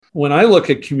when I look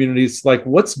at communities, like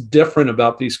what's different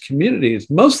about these communities?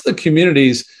 Most of the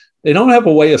communities, they don't have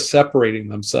a way of separating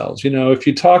themselves. If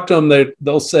you talk to them,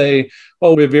 they'll say,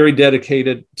 oh, we have very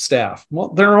dedicated staff. Well,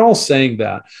 they're all saying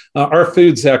that. Our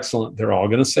food's excellent. They're all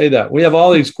going to say that. We have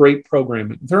all these great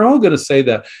programming. They're all going to say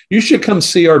that. You should come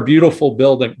see our beautiful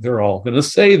building. They're all going to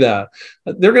say that.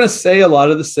 They're going to say a lot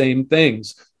of the same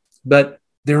things, but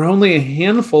there are only a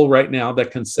handful right now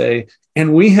that can say,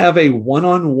 and we have a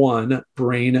one-on-one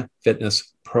brain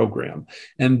fitness program.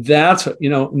 And that's,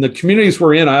 in the communities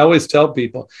we're in, I always tell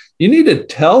people, you need to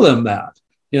tell them that,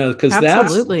 because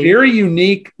that's very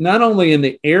unique, not only in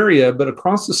the area, but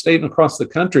across the state and across the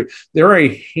country. There are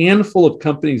a handful of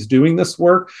companies doing this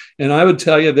work. And I would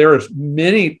tell you, there are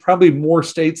many, probably more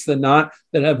states than not,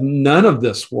 that have none of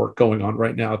this work going on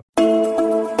right now.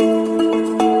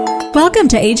 Welcome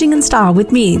to Aging in Style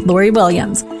with me, Lori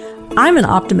Williams. I'm an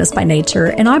optimist by nature,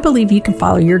 and I believe you can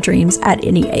follow your dreams at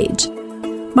any age.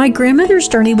 My grandmother's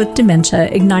journey with dementia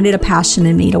ignited a passion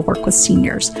in me to work with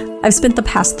seniors. I've spent the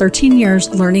past 13 years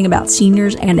learning about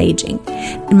seniors and aging.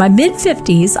 In my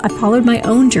mid-50s, I followed my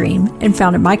own dream and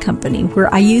founded my company,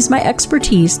 where I use my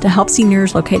expertise to help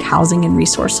seniors locate housing and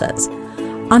resources.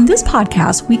 On this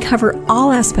podcast, we cover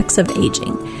all aspects of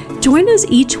aging. Join us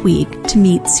each week to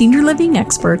meet senior living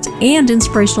experts and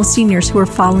inspirational seniors who are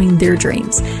following their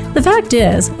dreams. The fact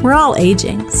is, we're all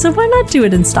aging, so why not do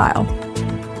it in style?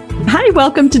 Hi,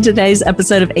 welcome to today's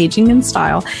episode of Aging in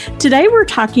Style. Today we're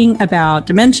talking about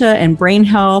dementia and brain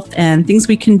health and things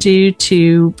we can do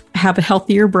to have a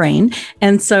healthier brain.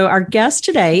 And so our guest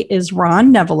today is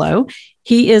Ron Nevelo.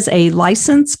 He is a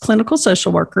licensed clinical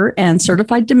social worker and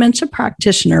certified dementia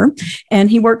practitioner,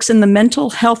 and he works in the mental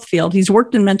health field. He's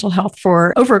worked in mental health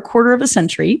for over a quarter of a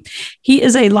century. He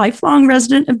is a lifelong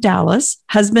resident of Dallas,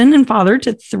 husband and father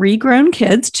to 3 grown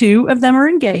kids. 2 of them are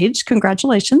engaged.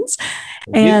 Congratulations.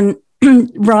 And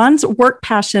Ron's work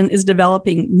passion is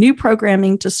developing new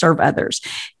programming to serve others.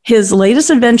 His latest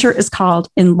adventure is called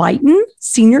Enlighten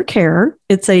Senior Care.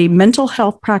 It's a mental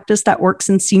health practice that works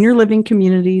in senior living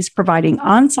communities, providing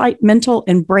on-site mental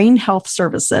and brain health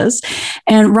services.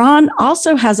 And Ron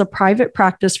also has a private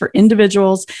practice for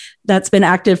individuals that's been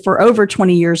active for over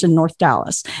 20 years in North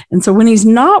Dallas. And so when he's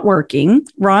not working,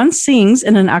 Ron sings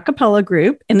in an a cappella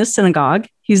group in a synagogue.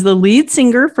 He's the lead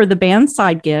singer for the band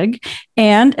Side Gig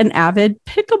and an avid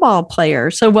pickleball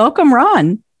player. So welcome,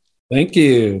 Ron. Thank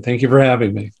you. Thank you for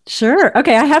having me. Sure.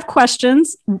 Okay. I have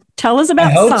questions. Tell us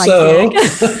about Side Gig.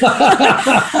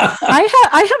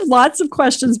 I have lots of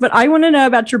questions, but I want to know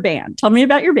about your band. Tell me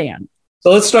about your band.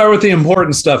 So let's start with the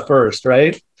important stuff first,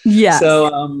 right? Yes.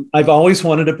 So I've always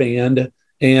wanted a band,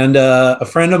 and a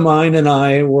friend of mine and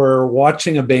I were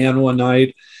watching a band one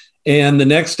night, and the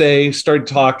next day started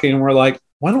talking, and we're like,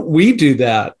 why don't we do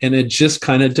that? And it just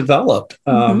kind of developed.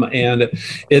 And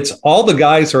it's all the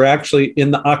guys are actually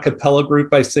in the a cappella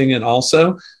group I sing in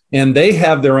also. And they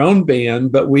have their own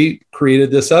band, but we created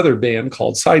this other band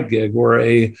called Side Gig. We're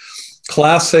a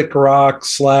classic rock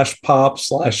 / pop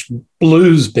 /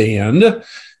 blues band.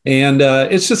 And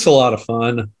it's just a lot of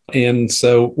fun. And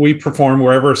so we perform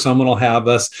wherever someone will have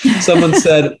us. Someone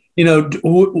said,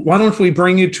 why don't we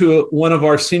bring you to one of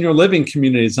our senior living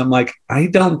communities? I'm like, I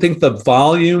don't think the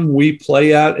volume we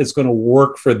play at is going to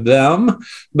work for them.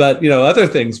 But, other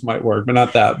things might work, but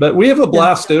not that. But we have a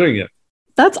blast doing it.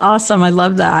 That's awesome. I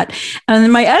love that. And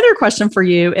then my other question for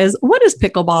you is, what is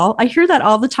pickleball? I hear that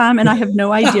all the time, and I have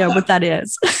no idea what that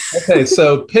is. Okay,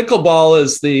 so pickleball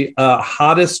is the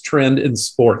hottest trend in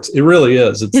sports. It really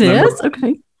is. It is?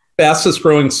 Okay. Fastest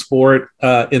growing sport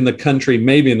in the country,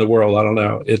 maybe in the world. I don't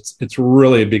know. It's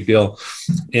really a big deal.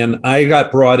 And I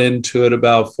got brought into it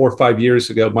about 4 or 5 years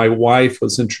ago. My wife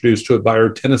was introduced to it by her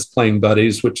tennis playing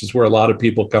buddies, which is where a lot of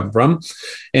people come from.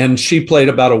 And she played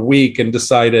about a week and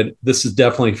decided this is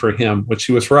definitely for him, which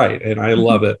she was right. And I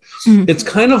love it. Mm-hmm. It's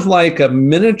kind of like a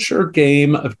miniature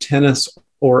game of tennis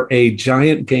or a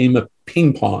giant game of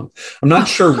ping pong. I'm not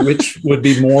sure which would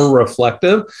be more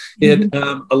reflective.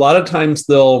 A lot of times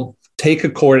they'll take a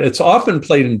court. It's often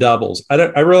played in doubles.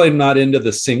 I really am not into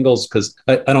the singles because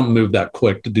I don't move that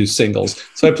quick to do singles.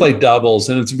 So I play doubles,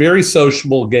 and it's a very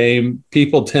sociable game.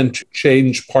 People tend to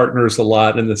change partners a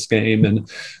lot in this game. And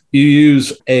you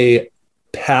use a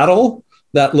paddle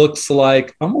that looks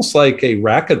like almost like a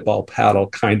racquetball paddle,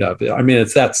 kind of. I mean,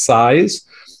 it's that size.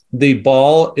 The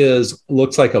ball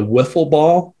looks like a wiffle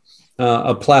ball.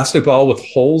 A plastic ball with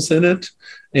holes in it.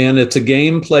 And it's a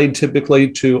game played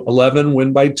typically to 11,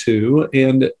 win by 2.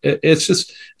 And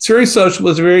it's very social.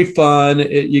 It's very fun.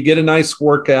 You get a nice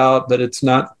workout, but it's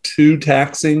not too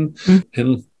taxing.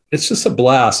 And it's just a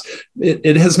blast.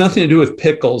 It has nothing to do with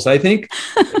pickles. I think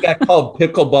it got called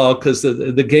pickleball because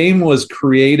the game was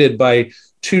created by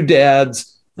two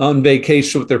dads on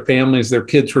vacation with their families. Their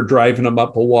kids were driving them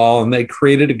up a wall, and they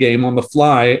created a game on the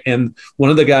fly. And one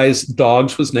of the guys'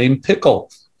 dogs was named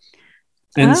Pickle.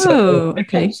 And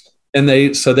okay. And they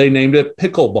named it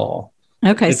pickleball.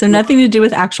 Okay, so nothing to do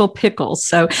with actual pickles.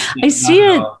 So I see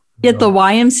it at the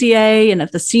YMCA and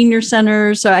at the senior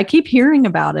center. So I keep hearing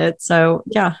about it. So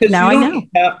yeah, now I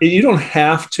know. You don't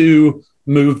have to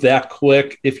move that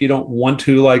quick if you don't want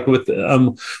to. Like with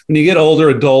when you get older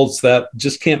adults that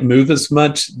just can't move as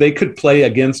much, they could play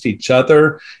against each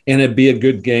other and it'd be a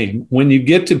good game. When you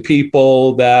get to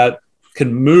people that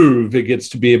can move, it gets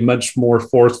to be a much more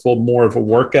forceful, more of a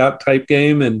workout type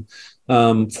game. And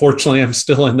fortunately, I'm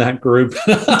still in that group.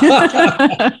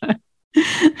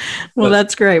 Well,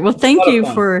 that's great. Well, thanks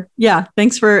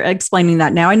for explaining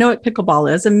that. Now I know what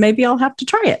pickleball is, and maybe I'll have to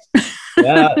try it.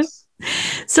 Yes.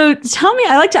 So tell me,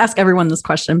 I like to ask everyone this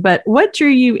question, but what drew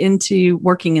you into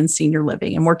working in senior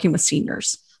living and working with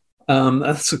seniors?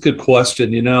 That's a good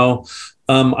question.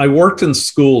 I worked in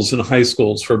schools and high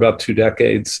schools for about 2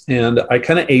 decades, and I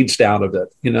kind of aged out of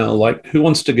it. Like who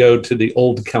wants to go to the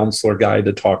old counselor guy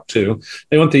to talk to?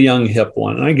 They want the young hip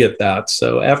one, and I get that.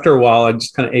 So after a while, I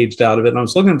just kind of aged out of it, and I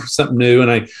was looking for something new,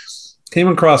 and I came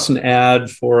across an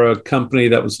ad for a company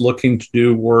that was looking to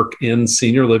do work in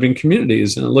senior living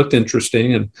communities, and it looked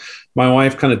interesting, and my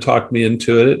wife kind of talked me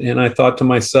into it, and I thought to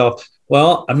myself,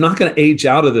 well, I'm not going to age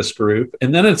out of this group.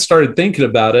 And then I started thinking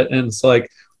about it, and it's like,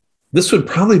 this would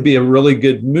probably be a really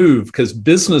good move because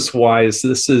business-wise,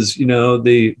 this is,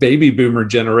 the baby boomer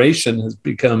generation has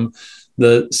become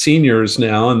the seniors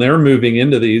now, and they're moving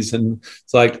into these. And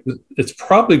it's like, it's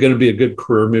probably going to be a good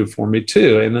career move for me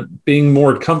too. And being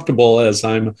more comfortable as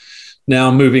I'm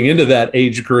now moving into that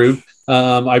age group,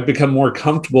 I've become more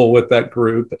comfortable with that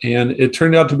group, and it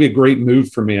turned out to be a great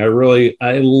move for me.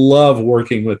 I love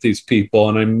working with these people,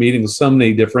 and I'm meeting so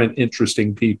many different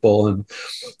interesting people. And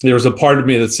there's a part of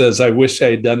me that says, I wish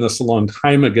I had done this a long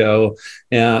time ago.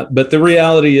 But the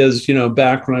reality is,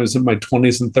 back when I was in my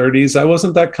 20s and 30s, I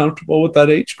wasn't that comfortable with that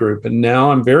age group. And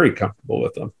now I'm very comfortable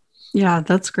with them. Yeah,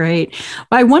 that's great.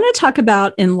 Well, I want to talk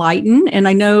about Enlighten, and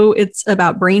I know it's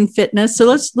about brain fitness. So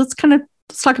let's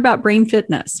talk about brain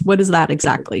fitness. What is that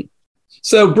exactly?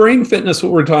 So brain fitness,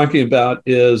 what we're talking about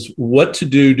is what to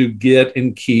do to get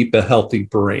and keep a healthy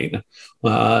brain.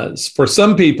 For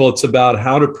some people, it's about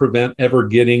how to prevent ever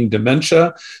getting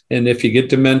dementia. And if you get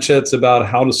dementia, it's about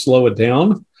how to slow it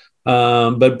down.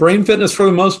 But brain fitness, for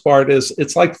the most part,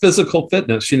 it's like physical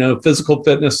fitness. Physical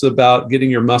fitness is about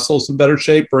getting your muscles in better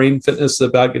shape. Brain fitness is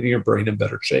about getting your brain in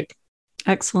better shape.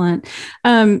 Excellent.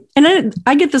 And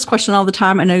I get this question all the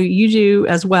time. I know you do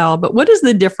as well, but what is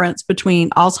the difference between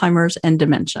Alzheimer's and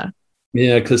dementia?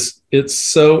 Yeah, because it's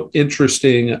so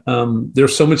interesting.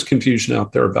 There's so much confusion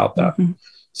out there about that. Mm-hmm.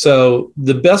 So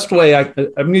the best way, I'm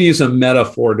going to use a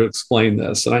metaphor to explain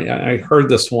this. And I heard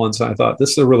this once, and I thought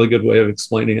this is a really good way of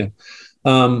explaining it.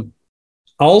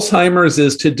 Alzheimer's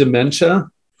is to dementia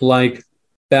like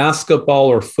basketball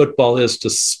or football is to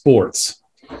sports.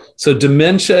 So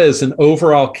dementia is an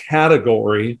overall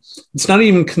category. It's not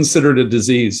even considered a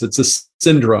disease. It's a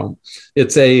syndrome.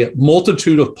 It's a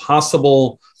multitude of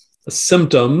possible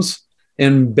symptoms.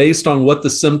 And based on what the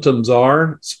symptoms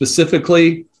are,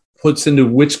 specifically puts into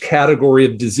which category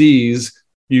of disease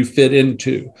you fit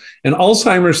into. And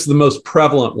Alzheimer's is the most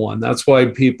prevalent one. That's why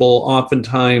people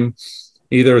oftentimes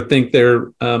either think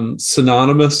they're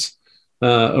synonymous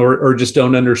or just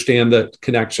don't understand that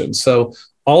connection. So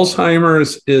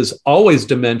Alzheimer's is always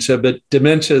dementia, but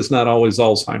dementia is not always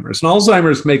Alzheimer's. And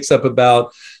Alzheimer's makes up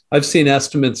I've seen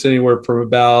estimates anywhere from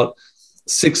about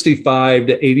 65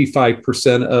 to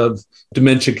 85% of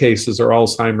dementia cases are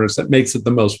Alzheimer's. That makes it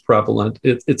the most prevalent.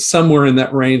 It's somewhere in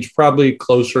that range, probably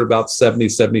closer to about 70,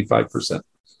 75%.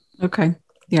 Okay.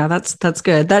 Yeah, that's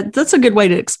good. That's a good way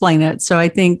to explain it. So I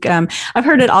think I've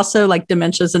heard it also like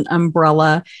dementia is an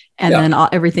umbrella, and then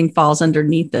everything falls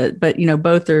underneath it. But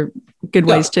both are good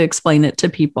ways to explain it to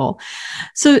people.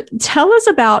 So tell us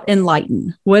about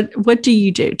Enlighten. What do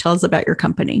you do? Tell us about your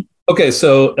company. Okay,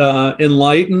 so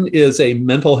Enlighten is a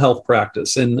mental health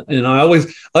practice, and I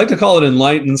like to call it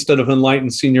Enlighten instead of Enlighten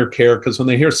Senior Care, because when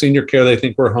they hear senior care, they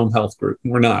think we're a home health group.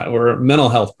 We're not. We're a mental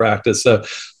health practice. So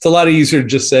it's a lot easier to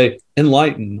just say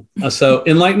Enlighten. So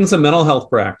Enlighten is a mental health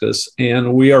practice,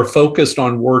 and we are focused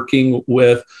on working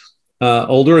with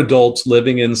older adults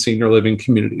living in senior living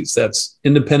communities. That's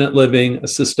independent living,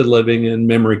 assisted living, and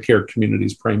memory care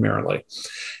communities primarily.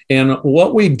 And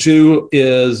what we do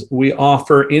is we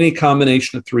offer any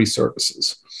combination of 3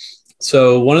 services.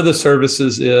 So one of the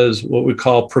services is what we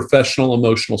call professional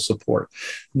emotional support.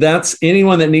 That's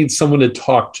anyone that needs someone to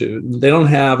talk to. They don't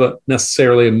have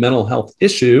necessarily a mental health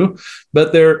issue,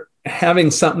 but they're having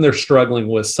something they're struggling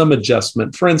with, some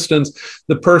adjustment. For instance,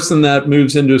 the person that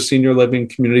moves into a senior living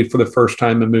community for the first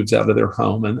time and moves out of their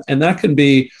home. And that can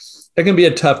be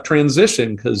a tough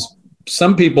transition, because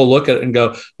some people look at it and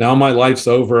go, now my life's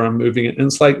over, I'm moving it. And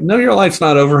it's like, no, your life's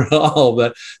not over at all.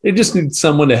 But they just need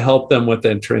someone to help them with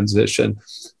that transition.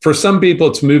 For some people,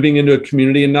 it's moving into a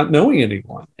community and not knowing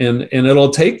anyone. And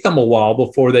it'll take them a while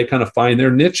before they kind of find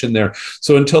their niche in there.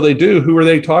 So until they do, who are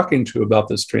they talking to about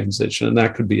this transition? And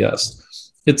that could be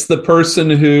us. It's the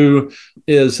person who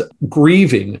is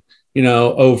grieving,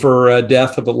 over a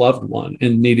death of a loved one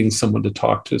and needing someone to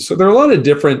talk to. So there are a lot of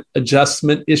different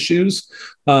adjustment issues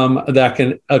that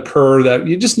can occur, that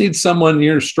you just need someone,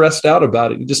 you're stressed out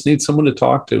about it. You just need someone to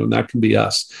talk to, and that can be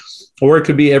us. Or it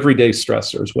could be everyday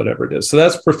stressors, whatever it is. So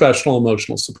that's professional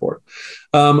emotional support.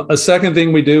 A second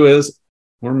thing we do is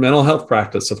we're mental health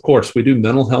practice. Of course, we do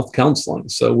mental health counseling.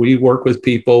 So we work with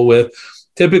people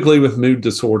typically with mood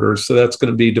disorders. So that's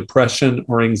going to be depression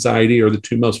or anxiety are the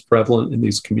two most prevalent in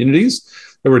these communities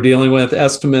that we're dealing with.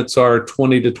 Estimates are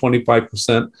 20 to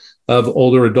 25% of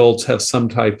older adults have some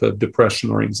type of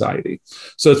depression or anxiety.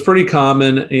 So it's pretty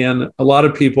common. And a lot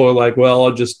of people are like, well,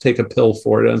 I'll just take a pill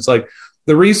for it. And it's like,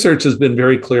 the research has been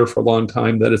very clear for a long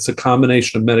time that it's a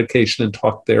combination of medication and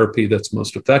talk therapy that's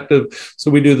most effective.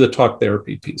 So we do the talk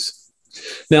therapy piece.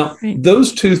 Now,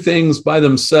 those two things by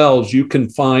themselves, you can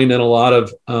find in a lot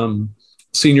of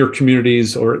senior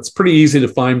communities, or it's pretty easy to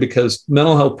find because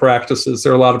mental health practices,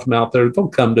 there are a lot of them out there. They'll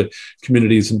come to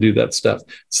communities and do that stuff.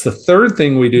 It's the third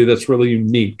thing we do that's really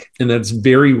unique and that's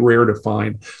very rare to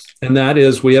find. And that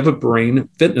is we have a brain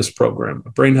fitness program, a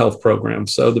brain health program.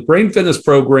 So the brain fitness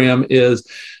program is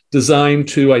designed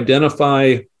to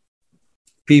identify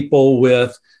people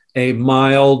with a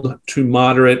mild to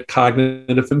moderate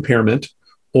cognitive impairment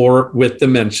or with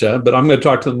dementia, but I'm going to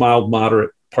talk to the mild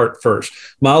moderate part first.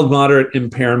 Mild moderate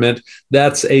impairment,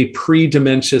 that's a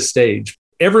pre-dementia stage.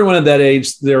 Everyone at that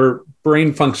age, their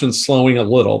brain function's slowing a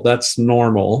little. That's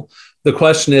normal. The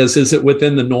question is it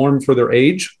within the norm for their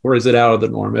age, or is it out of the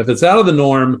norm? If it's out of the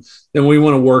norm, then we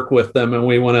want to work with them and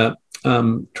we want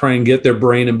to try and get their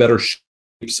brain in better shape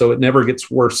so it never gets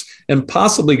worse and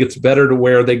possibly gets better to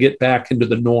where they get back into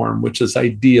the norm, which is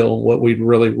ideal, what we'd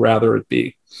really rather it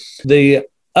be. The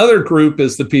other group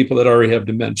is the people that already have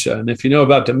dementia. And if you know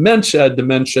about dementia,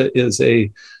 dementia is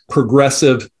a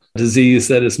progressive disease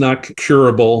that is not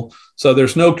curable. So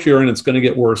there's no cure and it's going to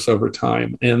get worse over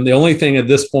time. And the only thing at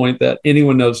this point that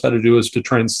anyone knows how to do is to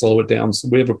try and slow it down. So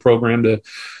we have a program to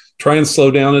try and slow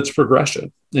down its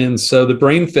progression. And so the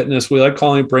brain fitness, we like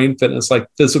calling it brain fitness, like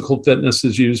physical fitness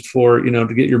is used for,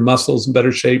 to get your muscles in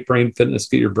better shape, brain fitness,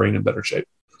 get your brain in better shape.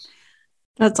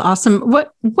 That's awesome.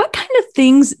 What kind of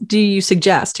things do you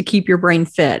suggest to keep your brain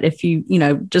fit if you,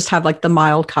 just have like the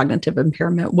mild cognitive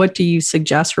impairment? What do you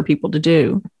suggest for people to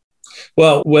do?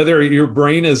 Well, whether your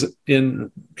brain is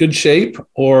in good shape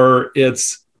or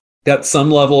it's got some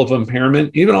level of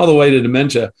impairment, even all the way to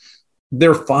dementia,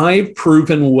 there are 5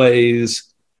 proven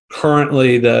ways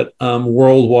currently that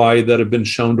worldwide that have been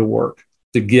shown to work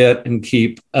to get and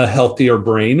keep a healthier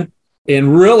brain.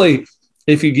 And really,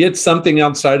 if you get something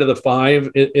outside of the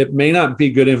 5, it may not be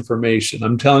good information.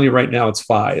 I'm telling you right now, it's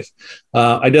 5.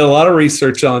 I did a lot of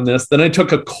research on this. Then I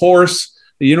took a course,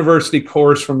 a university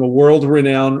course from a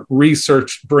world-renowned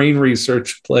brain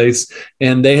research place,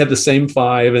 and they had the same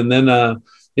 5. And then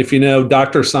if you know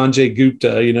Dr. Sanjay Gupta,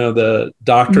 the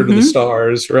doctor to the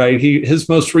stars, right? His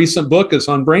most recent book is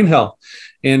on brain health.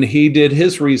 And he did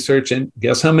his research, and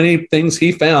guess how many things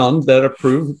he found that are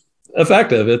proved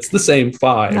effective? It's the same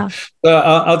 5. Yeah.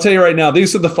 I'll tell you right now,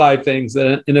 these are the 5 things.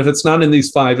 And if it's not in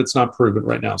these 5, it's not proven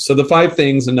right now. So the 5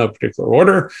 things in no particular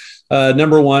order.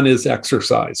 Number 1 is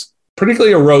exercise,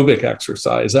 particularly aerobic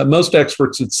exercise. Most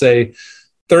experts would say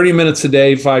 30 minutes a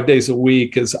day, 5 days a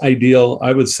week is ideal.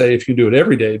 I would say if you do it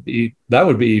every day, that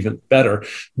would be even better.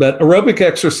 But aerobic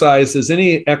exercise is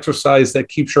any exercise that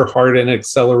keeps your heart at an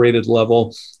accelerated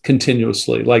level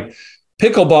continuously. Like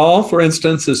pickleball, for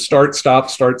instance, is start,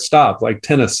 stop, like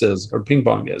tennis is or ping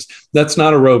pong is. That's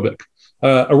not aerobic.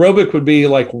 Aerobic would be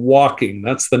like walking.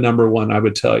 That's the number 1, I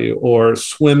would tell you, or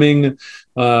swimming,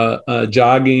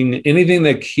 jogging, anything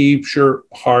that keeps your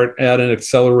heart at an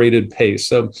accelerated pace.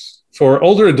 So for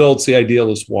older adults, the ideal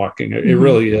is walking. It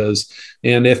really is.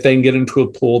 And if they can get into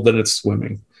a pool, then it's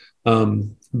swimming.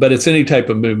 But it's any type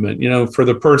of movement. For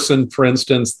the person, for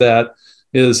instance, that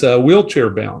is wheelchair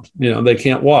bound, they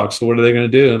can't walk. So what are they going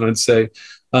to do? And I'd say,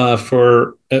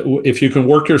 if you can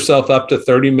work yourself up to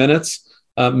 30 minutes,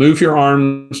 move your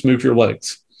arms, move your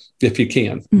legs if you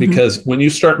can, because when you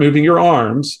start moving your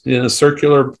arms in a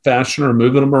circular fashion or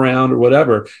moving them around or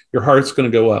whatever, your heart's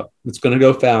going to go up. It's going to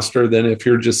go faster than if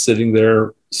you're just sitting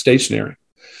there stationary.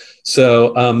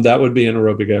 So that would be an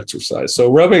aerobic exercise.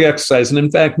 So aerobic exercise, and in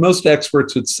fact, most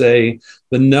experts would say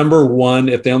the number one,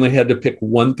 if they only had to pick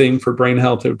one thing for brain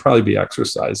health, it would probably be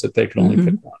exercise if they could only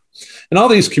pick one. And all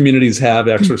these communities have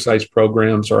exercise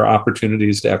programs or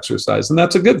opportunities to exercise, and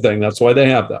that's a good thing. That's why they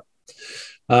have that.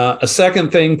 A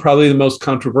second thing, probably the most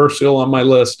controversial on my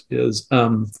list, is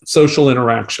social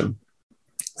interaction.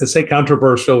 I say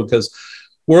controversial because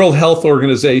World Health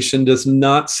Organization does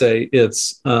not say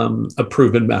it's a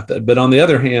proven method. But on the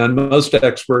other hand, most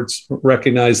experts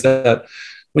recognize that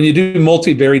when you do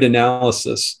multivariate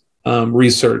analysis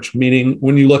research, meaning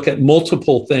when you look at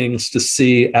multiple things to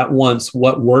see at once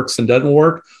what works and doesn't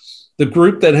work, the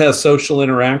group that has social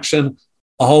interaction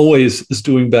always is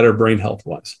doing better brain health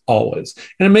wise, always.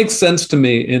 And it makes sense to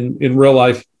me in real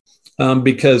life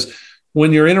because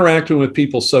when you're interacting with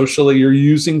people socially, you're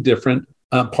using different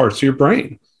parts of your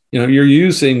brain. You're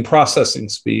using processing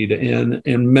speed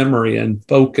and memory and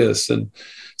focus. And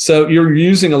so you're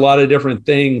using a lot of different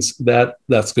things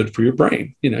that's good for your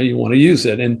brain. You want to use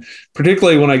it. And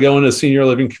particularly when I go into senior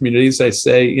living communities, I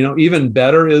say, even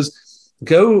better is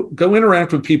go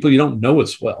interact with people you don't know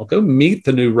as well. Go meet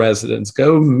the new residents,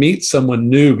 go meet someone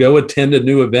new, go attend a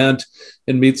new event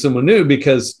and meet someone new,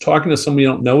 because talking to someone you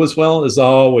don't know as well is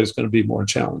always going to be more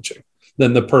challenging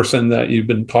than the person that you've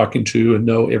been talking to and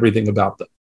know everything about them.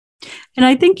 And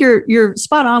I think you're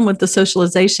spot on with the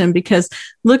socialization, because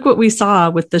look what we saw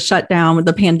with the shutdown, with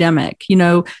the pandemic.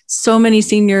 So many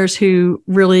seniors who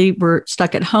really were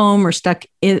stuck at home or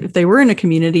if they were in a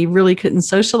community, really couldn't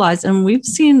socialize. And we've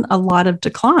seen a lot of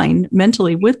decline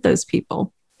mentally with those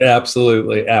people.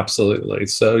 Absolutely. Absolutely.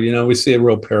 So, we see a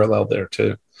real parallel there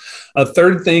too. A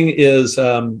third thing is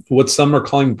what some are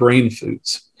calling brain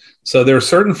foods. So there are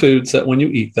certain foods that when you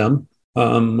eat them,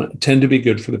 tend to be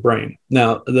good for the brain.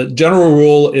 Now, the general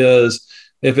rule is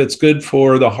if it's good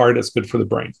for the heart, it's good for the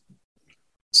brain.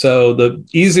 So the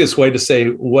easiest way to say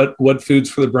what foods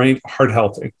for the brain, heart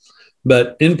healthy.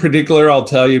 But in particular, I'll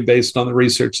tell you, based on the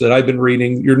research that I've been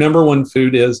reading, your number one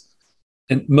food is,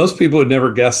 and most people would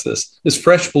never guess this, is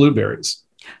fresh blueberries.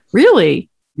 Really?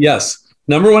 Yes.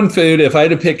 Number one food, if I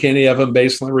had to pick any of them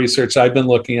based on the research I've been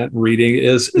looking at and reading,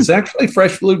 is actually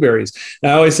fresh blueberries. Now,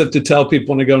 I always have to tell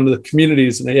people when I go into the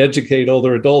communities and they educate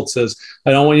older adults, is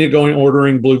I don't want you going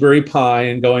ordering blueberry pie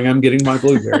and going, I'm getting my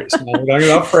blueberries. No, we're talking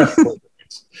about fresh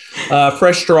blueberries.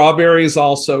 Fresh strawberries,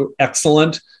 also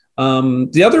excellent.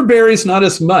 The other berries, not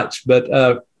as much,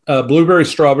 but blueberries,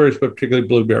 strawberries, but particularly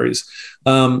blueberries.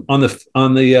 On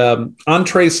the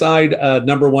entree side,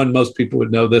 number one, most people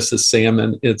would know this, is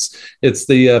salmon. It's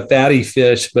the fatty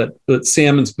fish, but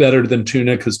salmon's better than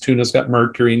tuna because tuna's got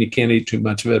mercury and you can't eat too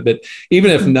much of it. But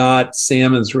even if not,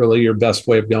 salmon's really your best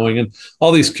way of going. And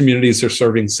all these communities are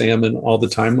serving salmon all the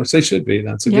time, which they should be.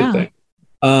 That's a good thing.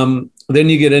 Then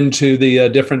you get into the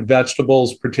different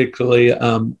vegetables, particularly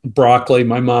broccoli.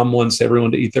 My mom wants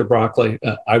everyone to eat their broccoli.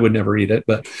 I would never eat it,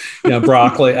 but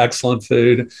broccoli, excellent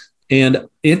food. And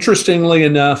interestingly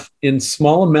enough, in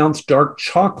small amounts, dark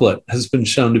chocolate has been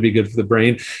shown to be good for the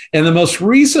brain. And the most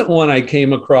recent one I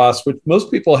came across, which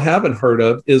most people haven't heard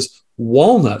of, is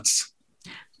walnuts.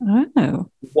 Oh.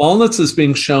 Walnuts is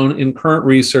being shown in current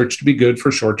research to be good for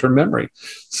short-term memory.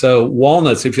 So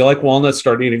walnuts, if you like walnuts,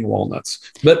 start eating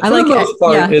walnuts. But I like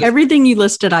everything you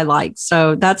listed I like.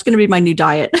 So that's going to be my new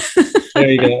diet. There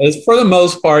you go. As for the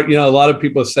most part, a lot of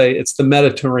people say it's the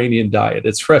Mediterranean diet.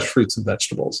 It's fresh fruits and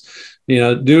vegetables.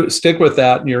 Stick with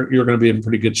that and you're going to be in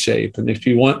pretty good shape. And if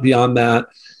you want beyond that,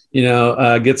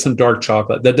 get some dark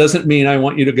chocolate. That doesn't mean I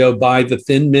want you to go buy the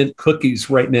Thin Mint cookies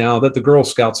right now that the Girl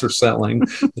Scouts are selling.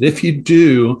 But if you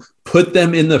do, put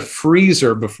them in the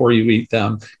freezer before you eat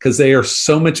them, because they are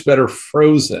so much better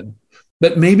frozen.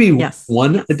 But maybe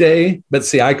one a day. But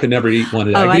see, I could never eat one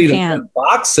a day. I could eat a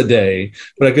box a day,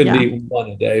 but I couldn't eat one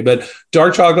a day. But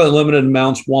dark chocolate in limited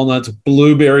amounts, walnuts,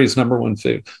 blueberries, number one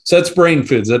food. So that's brain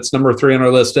foods. That's number 3 on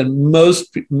our list. And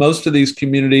most of these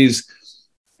communities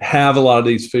have a lot of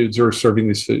these foods or are serving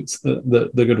these foods. The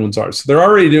good ones are. So they're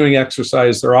already doing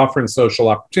exercise. They're offering social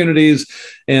opportunities,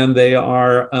 and they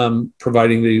are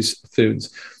providing these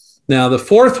foods. Now, the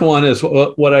fourth one is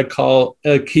what I call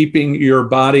keeping your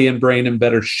body and brain in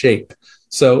better shape.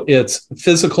 So it's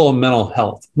physical and mental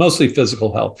health, mostly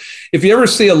physical health. If you ever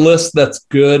see a list that's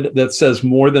good, that says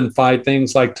more than 5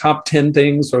 things, like top 10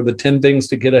 things or the 10 things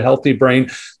to get a healthy brain,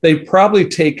 they've probably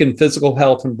taken physical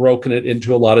health and broken it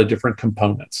into a lot of different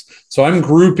components. So I'm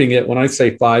grouping it. When I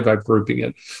say 5, I'm grouping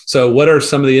it. So what are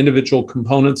some of the individual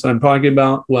components I'm talking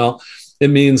about? Well, it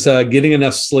means getting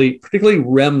enough sleep, particularly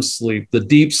REM sleep, the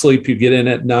deep sleep you get in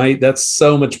at night. That's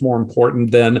so much more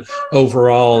important than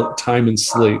overall time and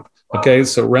sleep. Okay,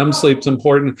 so REM sleep's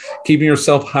important. Keeping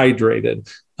yourself hydrated,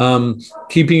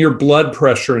 keeping your blood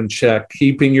pressure in check,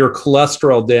 keeping your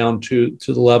cholesterol down to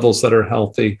the levels that are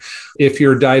healthy. If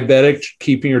you're diabetic,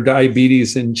 keeping your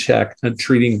diabetes in check and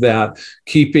treating that.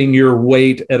 Keeping your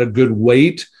weight at a good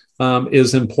weight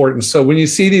is important. So when you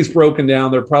see these broken down,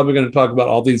 they're probably going to talk about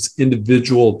all these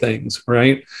individual things,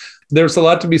 right? There's a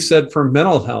lot to be said for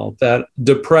mental health, that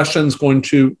depression is going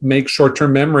to make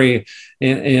short-term memory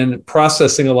and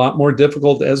processing a lot more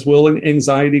difficult, as will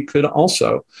anxiety could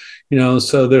also.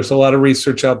 So there's a lot of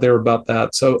research out there about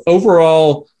that. So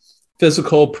overall,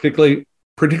 physical, particularly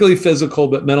physical,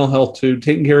 but mental health too,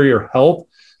 taking care of your health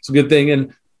is a good thing.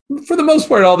 And for the most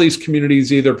part, all these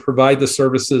communities either provide the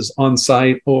services on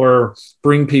site or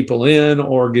bring people in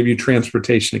or give you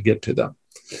transportation to get to them.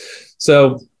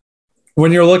 So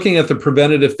when you're looking at the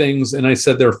preventative things, and I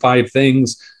said there are 5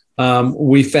 things,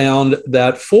 we found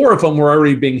that 4 of them were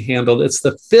already being handled. It's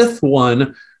the 5th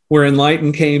one where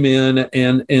Enlighten came in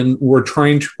and we're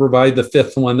trying to provide the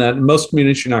 5th one that in most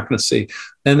communities you're not going to see.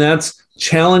 And that's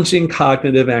challenging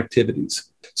cognitive activities.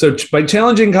 So by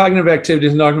challenging cognitive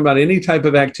activities, I'm talking about any type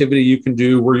of activity you can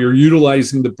do where you're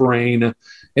utilizing the brain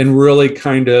and really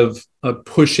kind of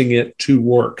pushing it to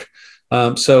work.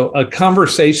 So a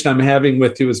conversation I'm having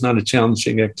with you is not a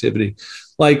challenging activity.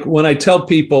 Like when I tell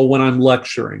people when I'm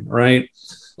lecturing, right?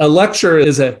 A lecture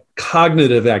is a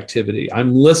cognitive activity.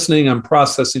 I'm listening, I'm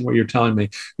processing what you're telling me.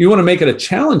 You want to make it a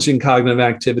challenging cognitive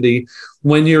activity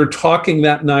when you're talking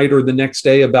that night or the next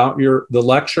day about the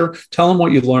lecture. Tell them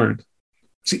what you learned.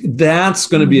 See, that's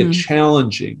going to be a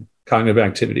challenging cognitive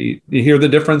activity. You hear the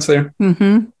difference there?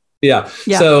 Mm-hmm. Yeah.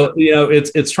 So,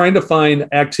 it's trying to find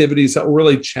activities that will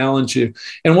really challenge you.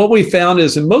 And what we found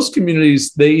is in most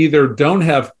communities, they either don't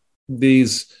have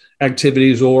these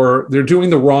activities or they're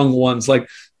doing the wrong ones. Like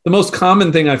the most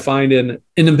common thing I find in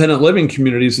independent living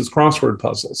communities is crossword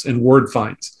puzzles and word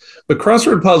finds. But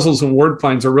crossword puzzles and word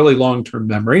finds are really long-term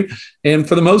memory. And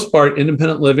for the most part,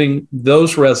 independent living,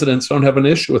 those residents don't have an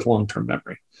issue with long-term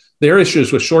memory. Their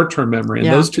issues with short-term memory, and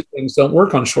those 2 things don't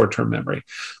work on short-term memory.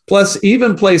 Plus,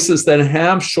 even places that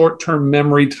have short-term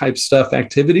memory type stuff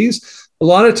activities, a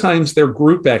lot of times they're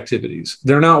group activities.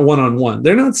 They're not one-on-one.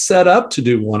 They're not set up to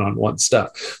do one-on-one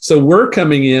stuff. So we're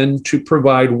coming in to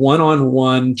provide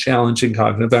one-on-one challenging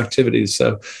cognitive activities.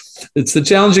 So it's the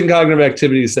challenging cognitive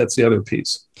activities. That's the other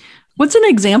piece. What's an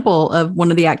example of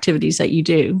one of the activities that you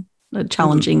do, a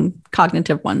challenging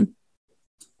cognitive one?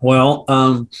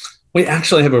 Well, we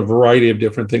actually have a variety of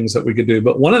different things that we could do.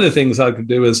 But one of the things I could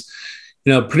do is,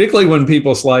 particularly when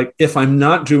people's like, if I'm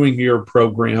not doing your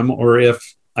program or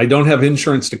if I don't have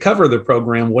insurance to cover the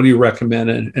program, what do you recommend?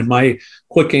 And my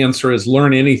quick answer is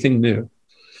learn anything new.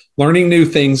 Learning new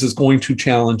things is going to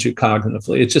challenge you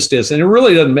cognitively. It just is. And it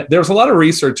really doesn't, there's a lot of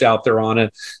research out there on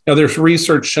it. There's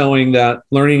research showing that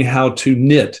learning how to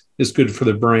knit is good for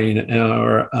the brain,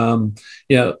 or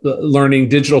learning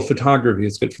digital photography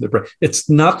is good for the brain. It's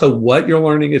not the what you're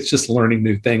learning, it's just learning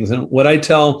new things. And what I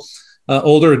tell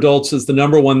older adults is the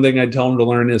number one thing I tell them to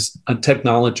learn is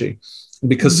technology,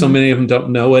 because so many of them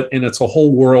don't know it, and it's a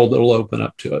whole world that'll open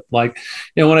up to it. Like,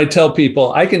 when I tell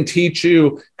people, I can teach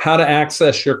you how to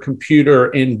access your computer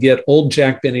and get old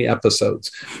Jack Benny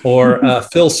episodes, or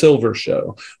Phil Silver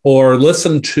show, or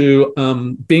listen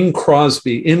to Bing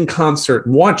Crosby in concert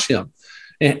and watch him.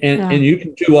 And you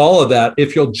can do all of that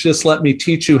if you'll just let me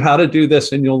teach you how to do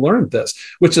this, and you'll learn this,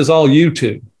 which is all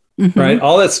YouTube, right?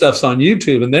 All that stuff's on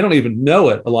YouTube, and they don't even know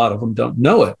it. A lot of them don't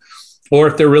know it. Or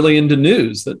if they're really into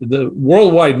news, the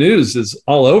worldwide news is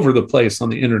all over the place on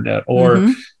the internet.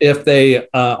 Or if they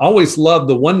always loved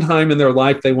the one time in their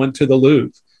life they went to the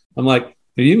Louvre. I'm like,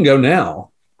 you can go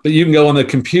now, but you can go on the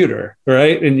computer,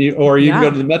 right? And you can go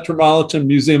to the Metropolitan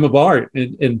Museum of Art,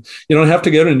 and you don't have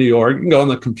to go to New York. You can go on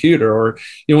the computer. Or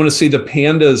you want to see the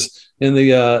pandas in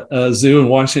the zoo in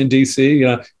Washington, D.C.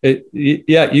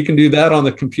 You can do that on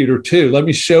the computer too. Let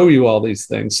me show you all these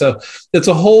things. So it's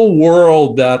a whole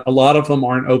world that a lot of them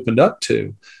aren't opened up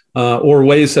to, or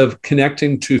ways of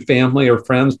connecting to family or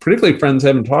friends, particularly friends I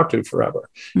haven't talked to forever.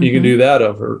 You can do that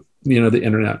over, the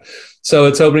internet. So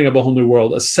it's opening up a whole new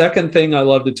world. A second thing I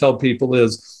love to tell people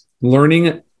is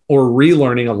learning or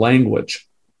relearning a language.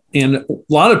 And a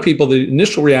lot of people, the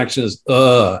initial reaction is,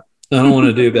 I don't want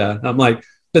to do that. I'm like,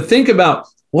 but think about,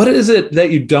 what is it that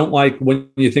you don't like when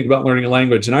you think about learning a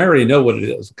language? And I already know what it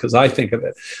is because I think of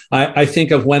it. I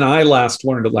think of when I last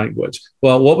learned a language.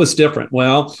 Well, what was different?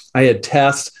 Well, I had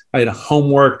tests, I had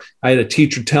homework, I had a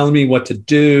teacher telling me what to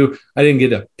do. I didn't get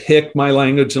to pick my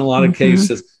language in a lot of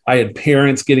cases. I had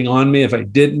parents getting on me if I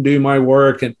didn't do my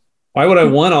work. And why would I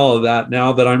want all of that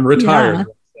now that I'm retired? Yeah. Right?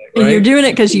 And you're doing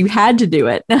it because you had to do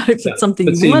it. Now, if it's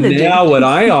something you want to do. Now what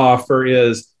I offer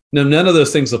is, no, none of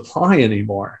those things apply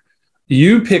anymore.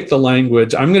 You pick the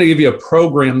language. I'm going to give you a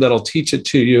program that'll teach it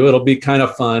to you. It'll be kind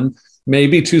of fun,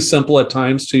 maybe too simple at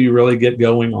times till you really get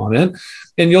going on it.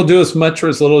 And you'll do as much or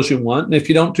as little as you want. And if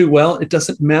you don't do well, it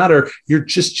doesn't matter. You're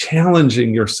just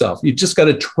challenging yourself. You just got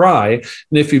to try. And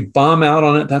if you bomb out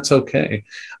on it, that's okay.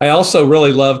 I also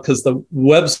really love, because the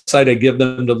website I give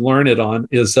them to learn it on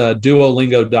is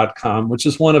duolingo.com, which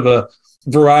is one of a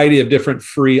variety of different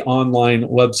free online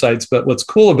websites. But what's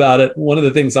cool about it, one of the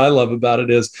things I love about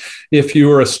it is, if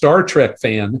you are a Star Trek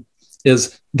fan,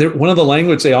 is one of the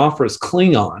language they offer is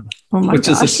Klingon, which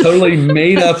is a totally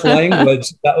made up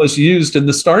language that was used in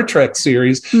the Star Trek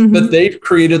series, but they've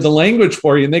created the language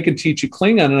for you and they can teach you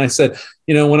Klingon. And I said,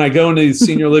 when I go into these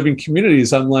senior living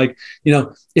communities, I'm like,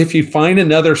 if you find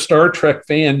another Star Trek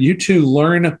fan, you two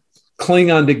learn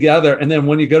Klingon together. And then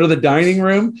when you go to the dining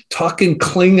room, talking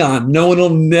Klingon, no one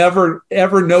will never,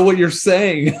 ever know what you're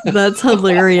saying. That's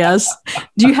hilarious.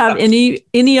 Do you have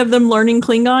any of them learning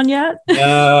Klingon yet?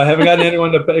 No, I haven't gotten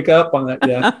anyone to pick up on that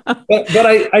yet. But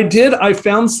I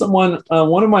found someone,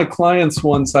 one of my clients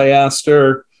once, I asked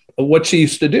her what she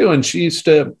used to do. And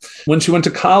when she went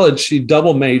to college, she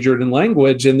double majored in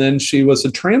language. And then she was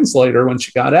a translator when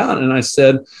she got out. And I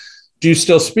said, do you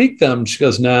still speak them? She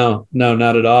goes, no,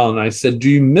 not at all. And I said, do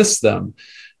you miss them?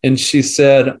 And she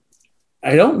said,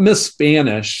 I don't miss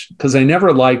Spanish because I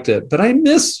never liked it, but I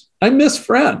miss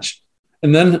French.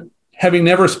 And then, having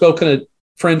never spoken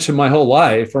French in my whole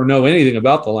life or know anything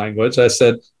about the language, I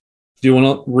said, do you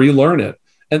want to relearn it?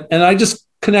 And I just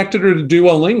connected her to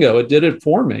Duolingo. It did it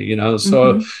for me,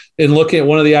 So in looking at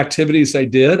one of the activities I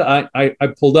did, I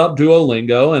pulled up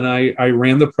Duolingo and I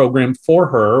ran the program for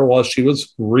her while she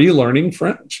was relearning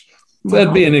French. Wow.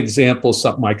 That'd be an example of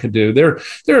something I could do. There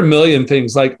are a million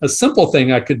things. Like a simple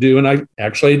thing I could do, and I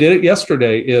actually did it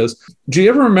yesterday, is, do you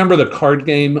ever remember the card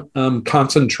game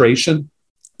Concentration?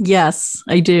 Yes,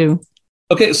 I do.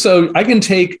 Okay, so I can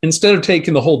instead of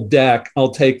taking the whole deck, I'll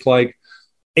take like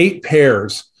 8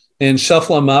 pairs and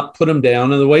shuffle them up, put them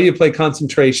down. And the way you play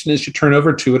Concentration is you turn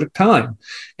over 2 at a time.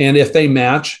 And if they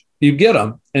match, you get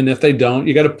them. And if they don't,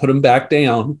 you got to put them back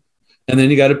down. And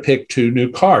then you got to pick 2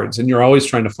 new cards. And you're always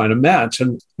trying to find a match.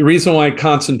 And the reason why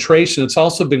Concentration, the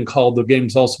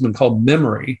game's also been called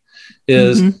memory,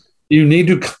 is you need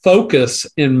to focus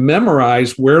and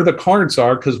memorize where the cards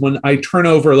are. Because when I turn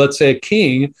over, let's say, a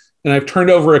king, and I've turned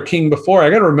over a king before,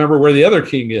 I got to remember where the other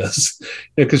king is,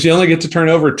 because you only get to turn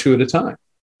over 2 at a time.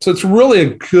 So it's really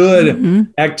a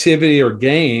good activity or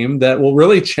game that will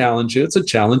really challenge you. It's a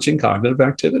challenging cognitive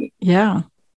activity. Yeah.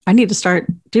 I need to start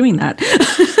doing that.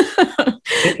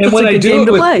 And when I do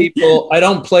it with people, I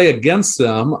don't play against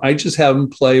them. I just have them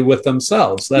play with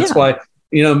themselves. That's why,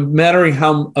 mattering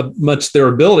how much their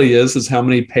ability is how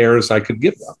many pairs I could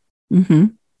give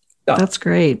them. Yeah. That's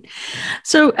great.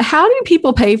 So how do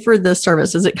people pay for this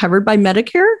service? Is it covered by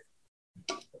Medicare?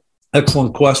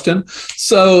 Excellent question.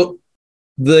 So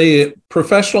the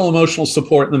professional emotional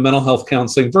support and the mental health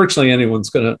counseling, virtually anyone's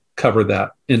going to cover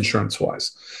that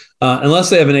insurance-wise. Unless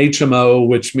they have an HMO,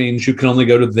 which means you can only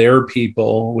go to their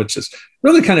people, which is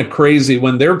really kind of crazy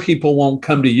when their people won't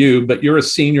come to you, but you're a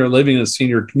senior living in a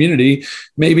senior community,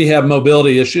 maybe have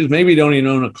mobility issues, maybe you don't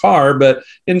even own a car, but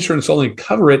insurance only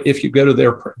cover it if you go to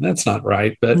their. That's not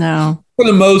right. But no. For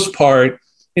the most part,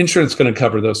 insurance is going to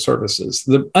cover those services.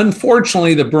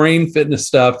 Unfortunately, the brain fitness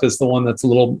stuff is the one that's a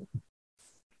little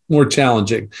more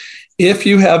challenging. If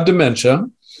you have dementia,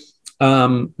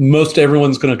 most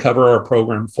everyone's going to cover our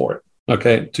program for it,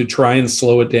 okay, to try and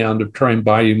slow it down, to try and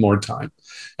buy you more time.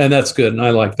 And that's good. And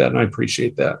I like that. And I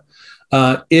appreciate that.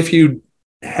 If you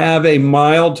have a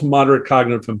mild to moderate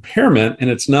cognitive impairment and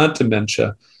it's not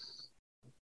dementia,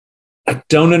 I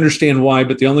don't understand why,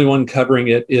 but the only one covering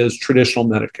it is traditional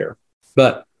Medicare.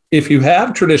 But if you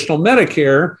have traditional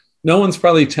Medicare, no one's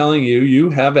probably telling you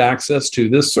you have access to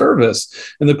this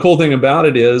service. And the cool thing about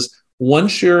it is,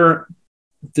 once your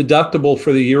deductible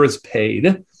for the year is paid,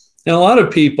 and a lot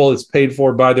of people, it's paid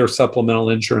for by their supplemental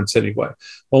insurance anyway.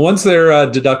 Well, once their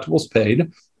deductible's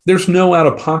paid, there's no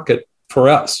out-of-pocket for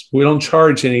us. We don't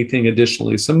charge anything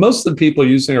additionally. So most of the people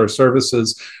using our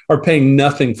services are paying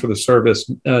nothing for the service.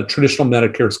 Traditional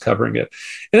Medicare is covering it.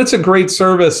 And it's a great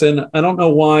service. And I don't know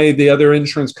why the other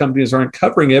insurance companies aren't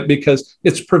covering it, because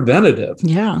it's preventative.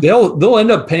 Yeah. They'll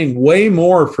end up paying way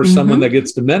more for someone that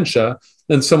gets dementia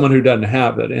than someone who doesn't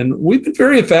have it. And we've been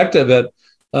very effective at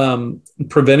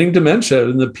preventing dementia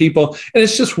in the people. And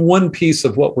it's just one piece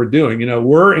of what we're doing.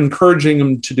 We're encouraging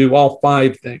them to do all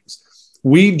 5 things.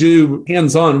 We do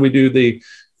hands-on, we do the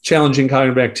challenging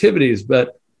cognitive activities,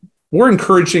 but we're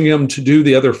encouraging them to do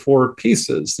the other 4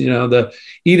 pieces, the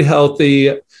eat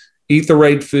healthy, eat the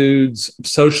right foods,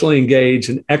 socially engage,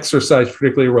 and exercise,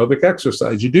 particularly aerobic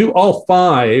exercise. You do all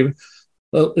 5,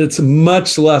 it's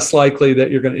much less likely that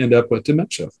you're going to end up with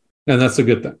dementia. And that's a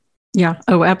good thing. Yeah.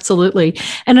 Oh, absolutely.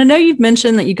 And I know you've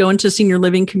mentioned that you go into senior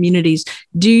living communities.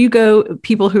 Do you go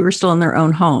people who are still in their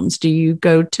own homes? Do you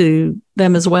go to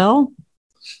them as well?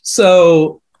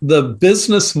 So the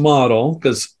business model,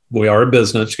 because we are a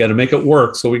business, you got to make it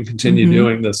work so we can continue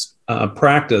doing this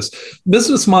practice.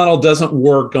 Business model doesn't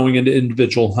work going into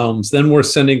individual homes. Then we're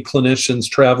sending clinicians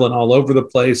traveling all over the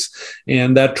place,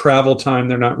 and that travel time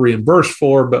they're not reimbursed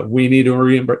for, but we need to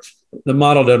reimburse. The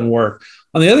model doesn't work.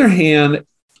 On the other hand,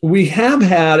 we have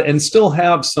had and still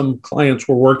have some clients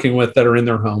we're working with that are in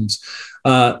their homes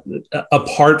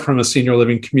apart from a senior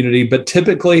living community, but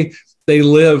typically they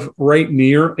live right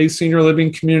near a senior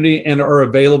living community and are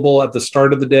available at the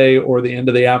start of the day or the end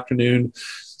of the afternoon,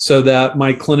 so that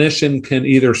my clinician can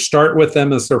either start with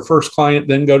them as their first client,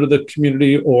 then go to the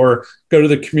community, or go to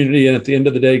the community and at the end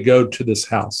of the day, go to this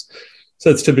house. So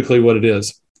that's typically what it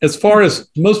is. As far as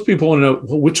most people want to know,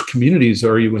 well, which communities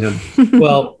are you in?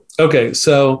 Well, okay,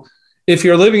 so if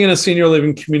you're living in a senior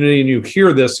living community and you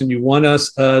hear this and you want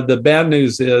us, the bad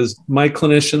news is my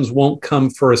clinicians won't come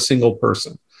for a single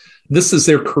person. This is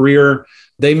their career.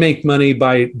 They make money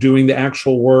by doing the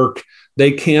actual work.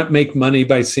 They can't make money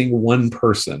by seeing one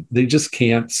person. They just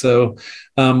can't. So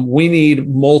we need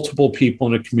multiple people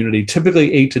in a community,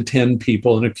 typically 8 to 10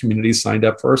 people in a community signed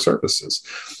up for our services.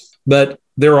 But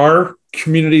there are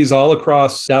communities all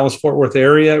across Dallas-Fort Worth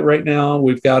area right now.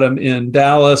 We've got them in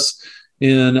Dallas,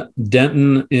 in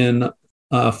Denton, in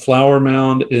Flower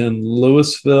Mound, in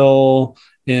Louisville,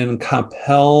 in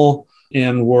Coppell,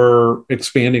 and we're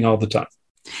expanding all the time.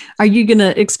 Are you going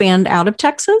to expand out of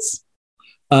Texas?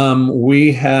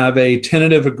 We have a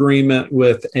tentative agreement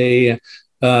with a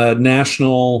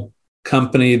national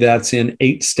company that's in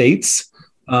 8 states.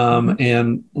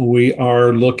 And we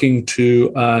are looking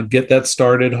to get that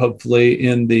started, hopefully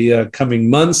in the coming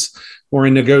months. We're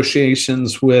in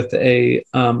negotiations with a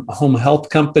home health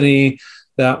company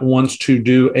that wants to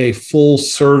do a full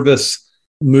service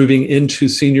moving into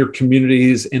senior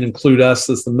communities and include us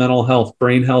as the mental health,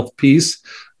 brain health piece.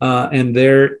 And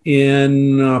they're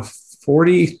in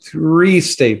 43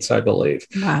 states, I believe.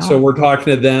 Wow. So we're talking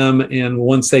to them. And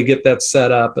once they get that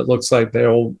set up, it looks like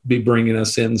they'll be bringing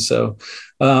us in. So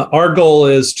our goal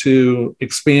is to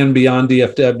expand beyond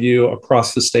DFW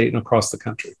across the state and across the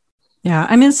country. Yeah,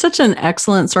 I mean, it's such an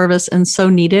excellent service and so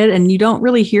needed. And you don't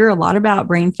really hear a lot about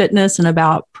brain fitness and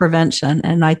about prevention.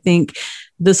 And I think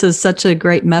this is such a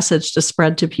great message to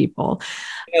spread to people.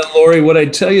 Yeah, Lori, what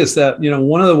I'd tell you is that,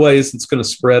 one of the ways it's going to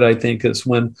spread, I think, is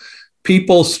when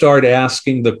people start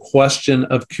asking the question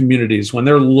of communities, when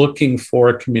they're looking for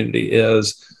a community,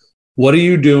 is what are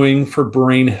you doing for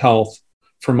brain health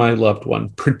for my loved one,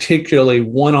 particularly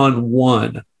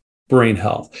one-on-one brain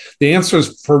health? The answer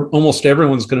is for almost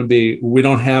everyone's going to be, we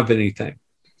don't have anything,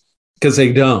 because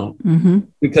they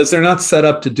don't, because they're not set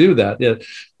up to do that.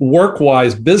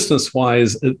 Work-wise,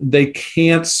 business-wise, they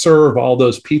can't serve all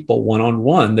those people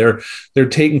one-on-one. They're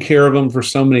taking care of them for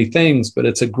so many things, but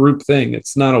it's a group thing.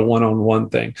 It's not a one-on-one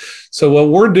thing. So what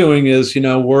we're doing is,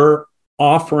 we're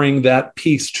offering that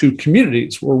piece to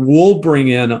communities where we'll bring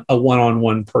in a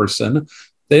one-on-one person.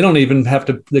 They don't even have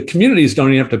to, the communities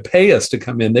don't even have to pay us to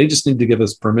come in. They just need to give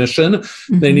us permission.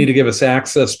 They need to give us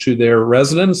access to their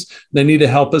residents. They need to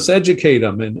help us educate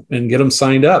them and get them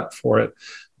signed up for it.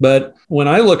 But when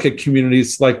I look at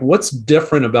communities, like what's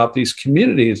different about these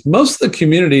communities, most of the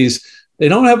communities, they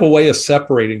don't have a way of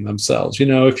separating themselves.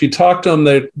 If you talk to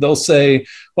them, they'll say,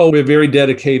 oh, we have very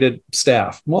dedicated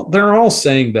staff. Well, they're all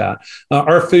saying that.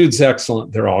 Our food's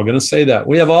excellent. They're all going to say that.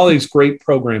 We have all these great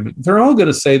programming. They're all going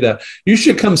to say that. You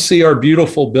should come see our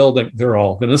beautiful building. They're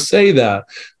all going to say that.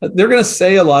 They're going to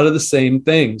say a lot of the same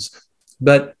things.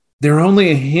 But there are only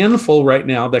a handful right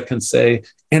now that can say,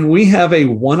 and we have a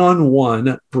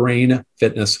one-on-one brain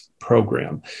fitness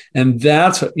program. And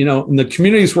that's, in the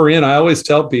communities we're in, I always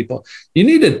tell people, you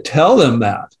need to tell them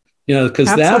that.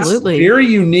 because that's very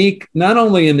unique, not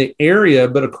only in the area,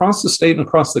 but across the state and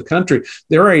across the country.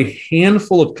 There are a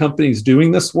handful of companies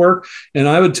doing this work. And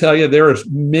I would tell you, there are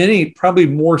many, probably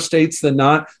more states than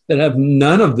not, that have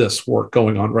none of this work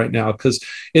going on right now, because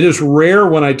it is rare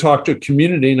when I talk to a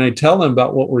community and I tell them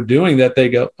about what we're doing that they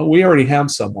go, oh, we already have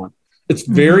someone. It's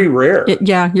very rare.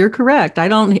 Yeah, you're correct. I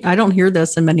don't hear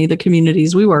this in many of the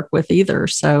communities we work with either.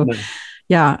 So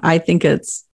yeah, I think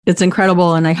it's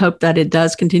incredible. And I hope that it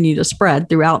does continue to spread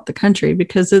throughout the country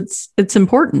because it's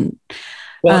important.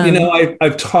 Well,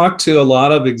 I've talked to a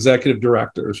lot of executive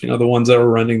directors, the ones that are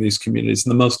running these communities.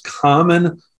 And the most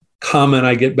common comment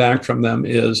I get back from them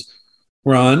is,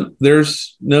 Ron,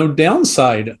 there's no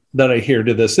downside that I hear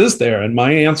to this, is there? And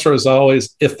my answer is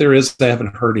always, if there is, I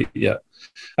haven't heard it yet.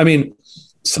 I mean,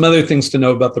 some other things to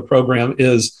know about the program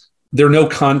is there are no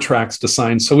contracts to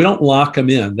sign, so we don't lock them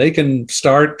in. They can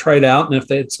start, try it out, and if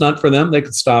it's not for them, they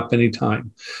can stop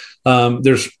anytime.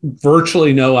 There's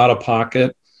virtually no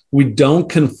out-of-pocket. We don't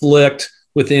conflict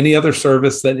with any other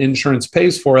service that insurance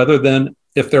pays for, other than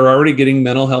if they're already getting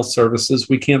mental health services,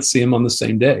 we can't see them on the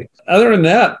same day. Other than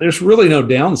that, there's really no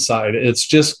downside. It's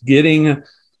just getting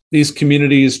these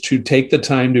communities to take the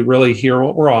time to really hear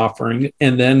what we're offering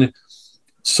and then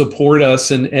support us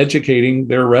in educating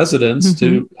their residents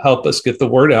to help us get the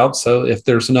word out. So if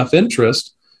there's enough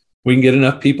interest, we can get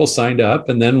enough people signed up,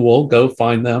 and then we'll go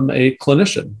find them a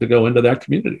clinician to go into that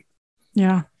community.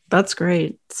 Yeah, that's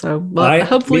great. So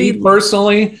hopefully, me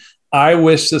personally, I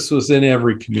wish this was in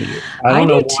every community. I don't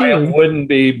know why it wouldn't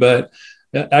be, but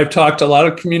I've talked to a lot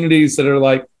of communities that are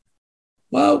like,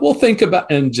 well, we'll think about,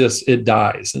 and just it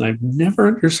dies. And I've never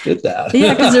understood that.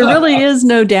 Yeah, because there really is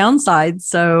no downside.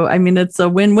 So, I mean, it's a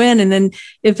win-win. And then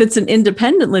if it's an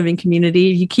independent living community,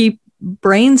 you keep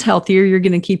brains healthier, you're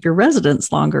going to keep your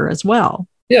residents longer as well.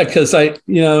 Yeah, because in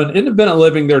independent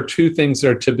living, there are two things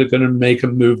that are typically going to make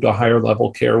them move to higher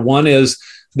level care. One is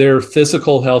their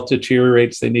physical health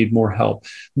deteriorates. They need more help.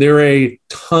 There are a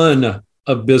ton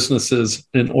of businesses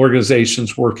and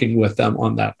organizations working with them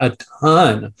on that, a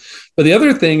ton. But the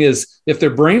other thing is, if their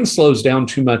brain slows down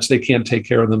too much, they can't take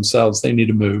care of themselves. They need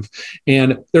to move.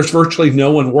 And there's virtually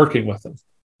no one working with them.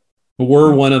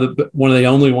 We're one of the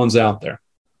only ones out there.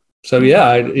 So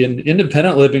yeah, in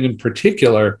independent living in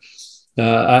particular,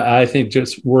 I think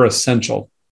just we're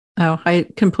essential. Oh, I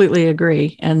completely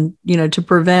agree. And, to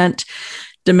prevent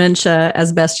dementia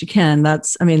as best you can,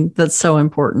 that's so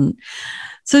important.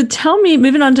 So tell me,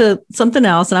 moving on to something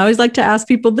else, and I always like to ask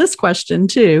people this question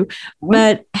too,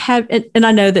 but and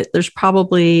I know that there's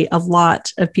probably a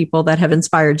lot of people that have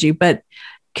inspired you, but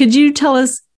could you tell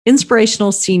us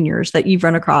inspirational seniors that you've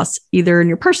run across either in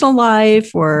your personal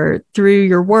life or through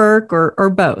your work or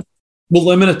both? We'll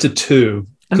limit it to two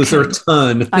because there are a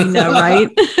ton. I know, right?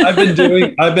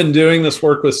 I've been doing this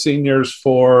work with seniors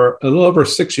for a little over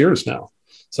 6 years now.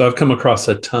 So I've come across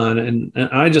a ton, and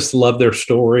I just love their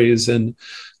stories, and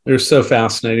they're so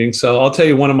fascinating. So I'll tell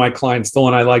you one of my clients, the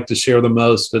one I like to share the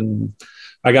most, and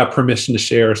I got permission to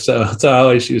share, so I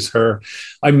always use her.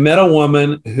 I met a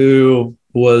woman who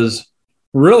was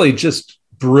really just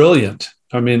brilliant.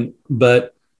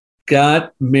 But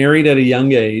got married at a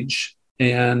young age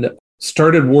and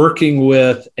started working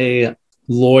with a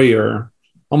lawyer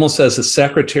almost as a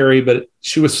secretary, but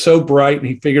she was so bright and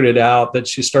he figured it out that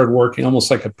she started working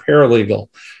almost like a paralegal.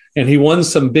 And he won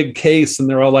some big case, and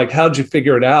they're all like, how'd you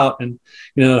figure it out? And,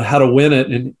 how to win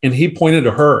it. And he pointed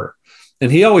to her,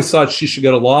 and he always thought she should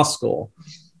go to law school,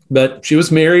 but she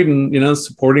was married and,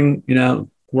 supporting,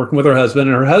 working with her husband.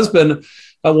 And her husband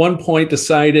at one point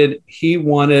decided he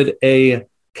wanted a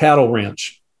cattle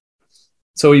ranch.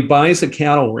 So he buys a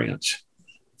cattle ranch,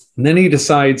 and then he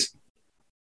decides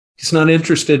he's not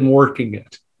interested in working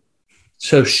it.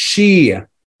 So she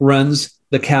runs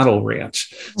the cattle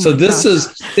ranch. So this is,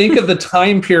 think of the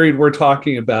time period we're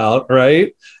talking about,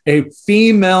 right? A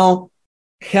female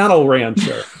cattle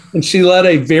rancher. And she led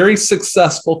a very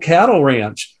successful cattle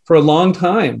ranch for a long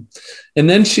time. And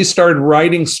then she started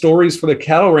writing stories for the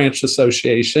Cattle Ranch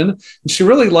Association. And she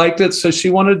really liked it. So she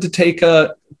wanted to take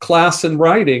a class in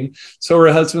writing. So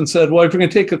her husband said, well, if you're going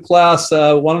to take a class,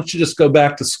 why don't you just go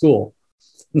back to school?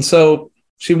 And so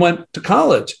she went to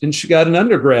college and she got an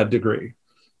undergrad degree.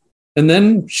 And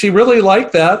then she really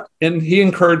liked that, and he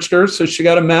encouraged her. So she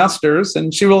got a master's,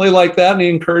 and she really liked that, and he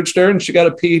encouraged her, and she got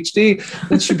a PhD.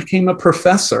 And she became a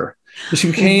professor.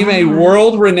 She became a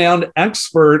world-renowned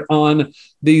expert on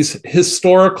these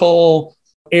historical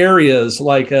areas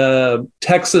like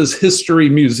Texas History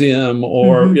Museum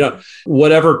or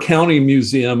whatever county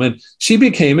museum. And she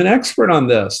became an expert on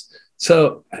this.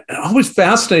 So it always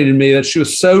fascinated me that she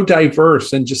was so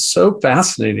diverse and just so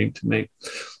fascinating to me.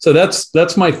 So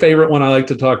that's my favorite one I like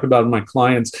to talk about with my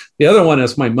clients. The other one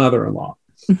is my mother-in-law.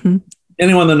 Mm-hmm.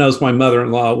 Anyone that knows my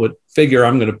mother-in-law would figure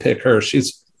I'm going to pick her.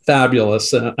 She's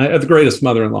fabulous. I have the greatest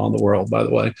mother-in-law in the world, by the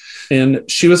way. And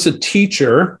she was a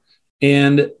teacher.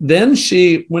 And then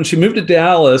when she moved to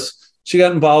Dallas, she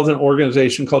got involved in an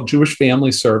organization called Jewish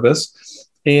Family Service.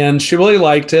 And she really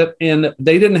liked it. And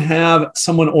they didn't have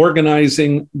someone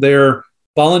organizing their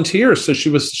volunteers. So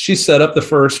she set up the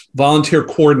first volunteer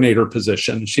coordinator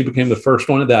position. She became the first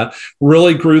one of that,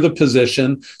 really grew the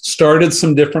position, started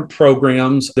some different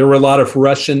programs. There were a lot of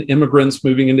Russian immigrants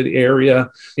moving into the area.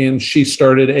 And she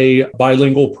started a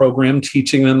bilingual program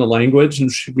teaching them the language.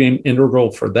 And she became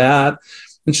integral for that.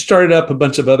 And she started up a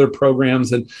bunch of other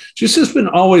programs. And she's just been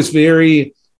always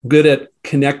very good at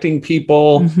connecting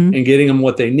people and getting them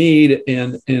what they need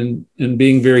and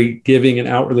being very giving and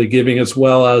outwardly giving, as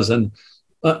well as an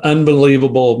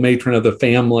unbelievable matron of the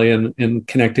family and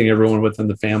connecting everyone within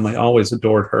the family. Always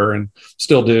adored her and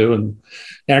still do. And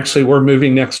actually we're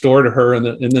moving next door to her in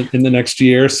the next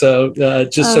year. So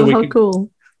cool.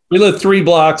 We live 3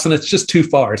 blocks and it's just too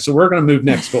far. So we're going to move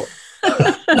next door.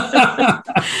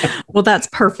 Well, that's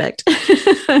perfect.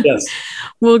 Yes.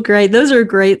 Well, great. Those are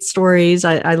great stories.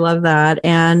 I love that.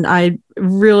 And I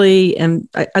really am.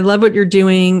 I love what you're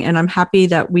doing. And I'm happy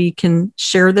that we can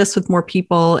share this with more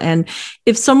people. And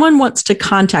if someone wants to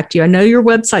contact you, I know your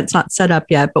website's not set up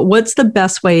yet, but what's the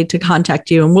best way to contact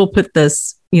you? And we'll put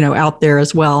this, out there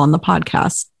as well on the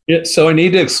podcast. Yeah, so I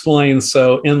need to explain.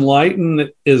 So Enlighten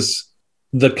is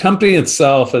the company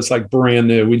itself is like brand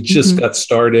new. We just got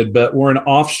started, but we're an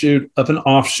offshoot of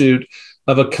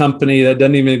a company that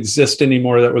doesn't even exist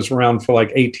anymore that was around for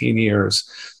like 18 years.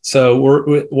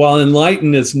 So while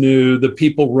Enlighten is new, the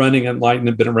people running Enlighten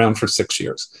have been around for 6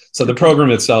 years. So the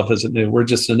program itself isn't new. We're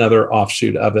just another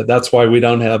offshoot of it. That's why we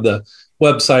don't have the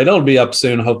website. It'll be up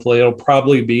soon, hopefully. It'll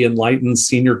probably be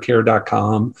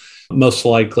enlightenseniorcare.com. Most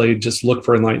likely, just look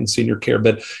for Enlighten Senior Care.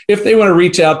 But if they want to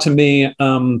reach out to me,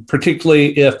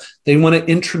 particularly if they want to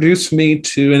introduce me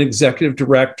to an executive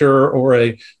director or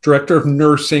a director of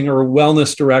nursing or a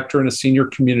wellness director in a senior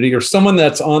community or someone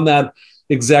that's on that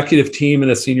executive team in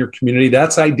a senior community,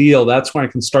 that's ideal. That's when I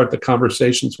can start the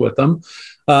conversations with them.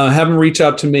 Have them reach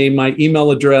out to me. My email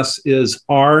address is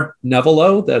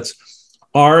rnevelow. That's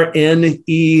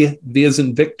RNE, V as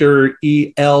in Victor,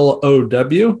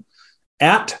 ELOW,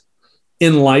 at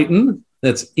Enlighten,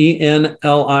 that's ENLIGHTEN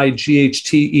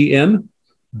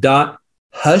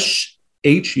 .hush,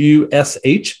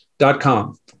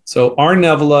 HUSH.com. So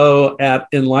rnevelow at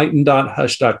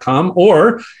enlighten.hush.com,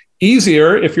 or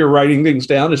easier if you're writing things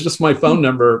down, is just my phone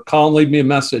number. Call and leave me a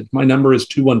message. My number is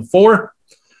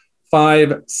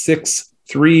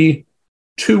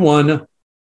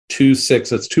 214-563-2126.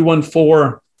 That's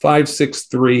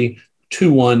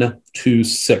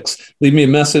 214-563-2126. Leave me a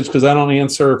message because I don't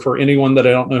answer for anyone that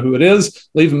I don't know who it is.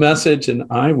 Leave a message and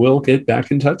I will get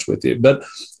back in touch with you. But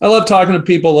I love talking to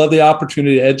people, love the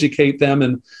opportunity to educate them.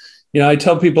 And, I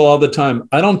tell people all the time,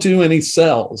 I don't do any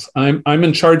sales. I'm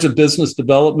in charge of business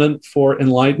development for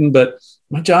Enlighten, but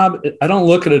my job, I don't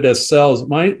look at it as sales.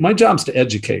 My job's to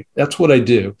educate. That's what I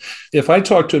do. If I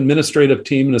talk to an administrative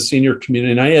team in a senior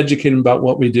community and I educate them about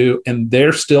what we do and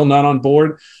they're still not on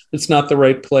board, it's not the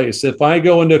right place. If I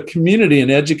go into a community and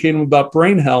educate them about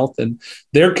brain health and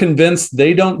they're convinced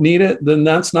they don't need it, then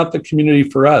that's not the community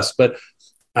for us. But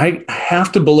I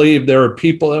have to believe there are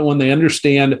people that when they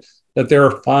understand that there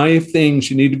are 5 things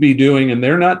you need to be doing, and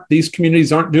these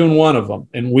communities aren't doing one of them,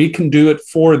 and we can do it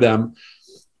for them,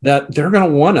 that they're going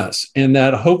to want us, and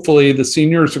that hopefully the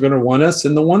seniors are going to want us.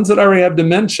 And the ones that already have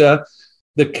dementia,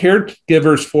 the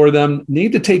caregivers for them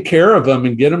need to take care of them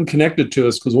and get them connected to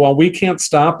us, because while we can't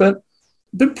stop it,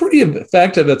 they're pretty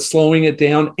effective at slowing it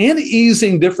down and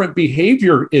easing different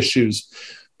behavior issues.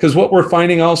 Because what we're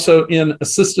finding also in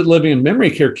assisted living and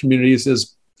memory care communities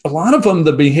is a lot of them,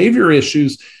 the behavior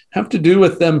issues have to do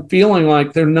with them feeling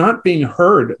like they're not being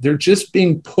heard. They're just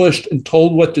being pushed and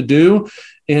told what to do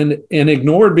and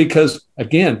ignored because,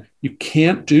 again, you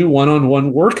can't do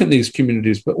one-on-one work in these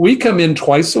communities. But we come in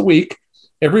twice a week,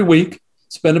 every week,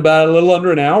 spend about a little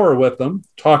under an hour with them,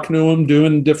 talking to them,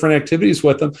 doing different activities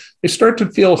with them. They start to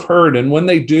feel heard. And when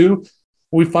they do,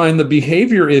 we find the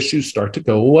behavior issues start to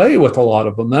go away with a lot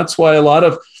of them. That's why a lot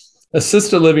of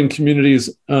assisted living communities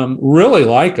really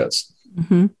like us.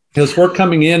 Mm-hmm. Because we're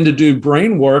coming in to do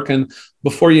brain work, and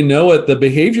before you know it, the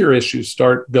behavior issues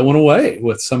start going away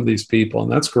with some of these people, and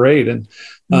that's great. And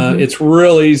it's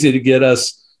real easy to get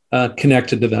us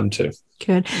connected to them too.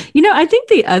 Good. I think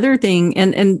the other thing,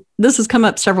 and this has come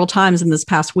up several times in this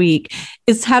past week,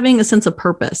 is having a sense of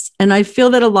purpose. And I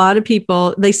feel that a lot of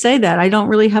people, they say that I don't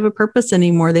really have a purpose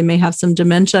anymore. They may have some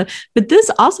dementia, but this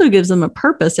also gives them a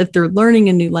purpose. If they're learning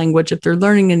a new language, if they're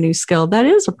learning a new skill, that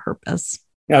is a purpose.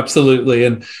 Absolutely.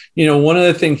 And, one of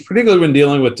the things, particularly when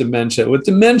dealing with dementia,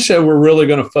 we're really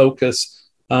going to focus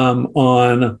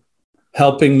on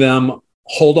helping them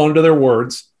hold on to their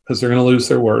words, because they're going to lose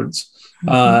their words.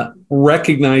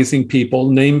 Recognizing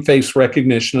people, name, face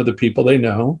recognition of the people they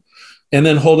know, and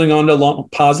then holding on to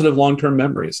positive long-term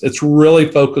memories. It's really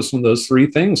focused on those three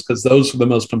things because those are the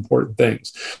most important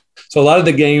things. So a lot of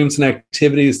the games and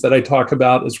activities that I talk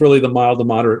about is really the mild to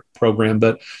moderate program.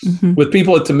 But with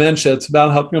people with dementia, it's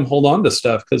about helping them hold on to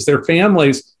stuff because their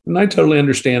families, and I totally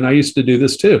understand, I used to do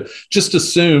this too, just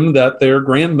assume that their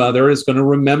grandmother is going to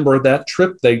remember that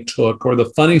trip they took or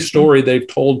the funny story they've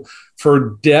told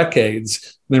for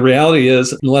decades. And the reality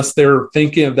is, unless they're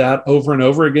thinking of that over and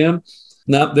over again,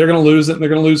 they're going to lose it, and they're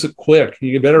going to lose it quick.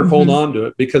 You better hold on to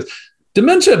it because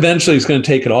dementia eventually is going to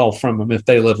take it all from them if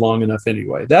they live long enough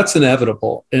anyway. That's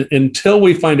inevitable. Until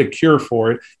we find a cure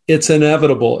for it, it's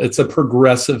inevitable. It's a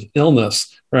progressive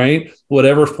illness, right?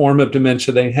 Whatever form of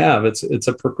dementia they have, it's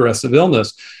a progressive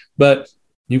illness. But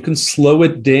you can slow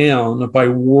it down by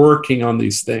working on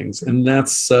these things. And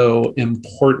that's so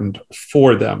important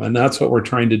for them. And that's what we're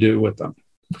trying to do with them.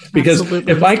 Because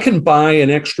Absolutely. If I can buy an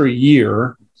extra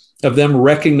year of them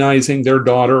recognizing their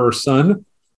daughter or son,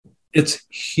 it's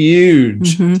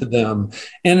huge to them.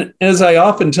 And as I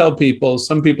often tell people,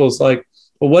 some people's like,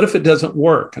 well, what if it doesn't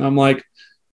work? And I'm like,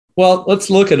 well, let's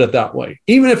look at it that way.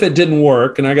 Even if it didn't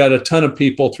work, and I got a ton of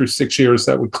people through 6 years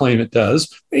that would claim it does,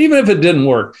 even if it didn't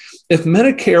work, if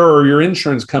Medicare or your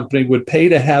insurance company would pay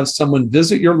to have someone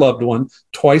visit your loved one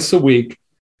twice a week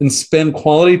and spend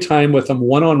quality time with them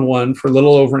one-on-one for a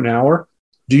little over an hour,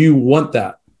 do you want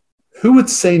that? Who would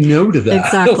say no to that?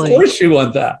 Exactly. Of course you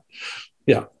want that.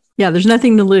 Yeah. Yeah, there's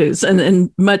nothing to lose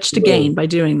and much to gain by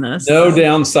doing this. No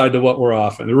downside to what we're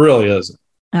offering. It really isn't.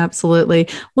 Absolutely.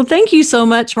 Well, thank you so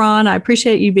much, Ron. I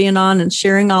appreciate you being on and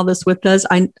sharing all this with us.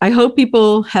 I hope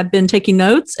people have been taking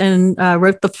notes and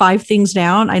wrote the 5 things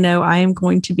down. I know I am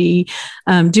going to be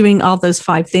doing all those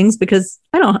 5 things because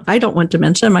I don't want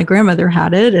dementia. My grandmother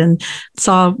had it and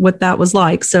saw what that was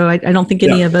like. So I don't think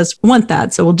any of us want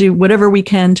that. So we'll do whatever we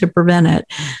can to prevent it.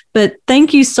 But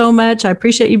thank you so much. I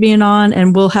appreciate you being on,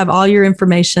 and we'll have all your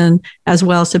information as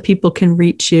well so people can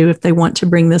reach you if they want to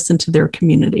bring this into their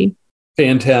community.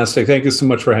 Fantastic. Thank you so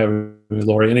much for having me,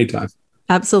 Lori. Anytime.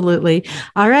 Absolutely.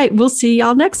 All right. We'll see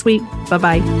y'all next week.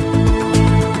 Bye-bye.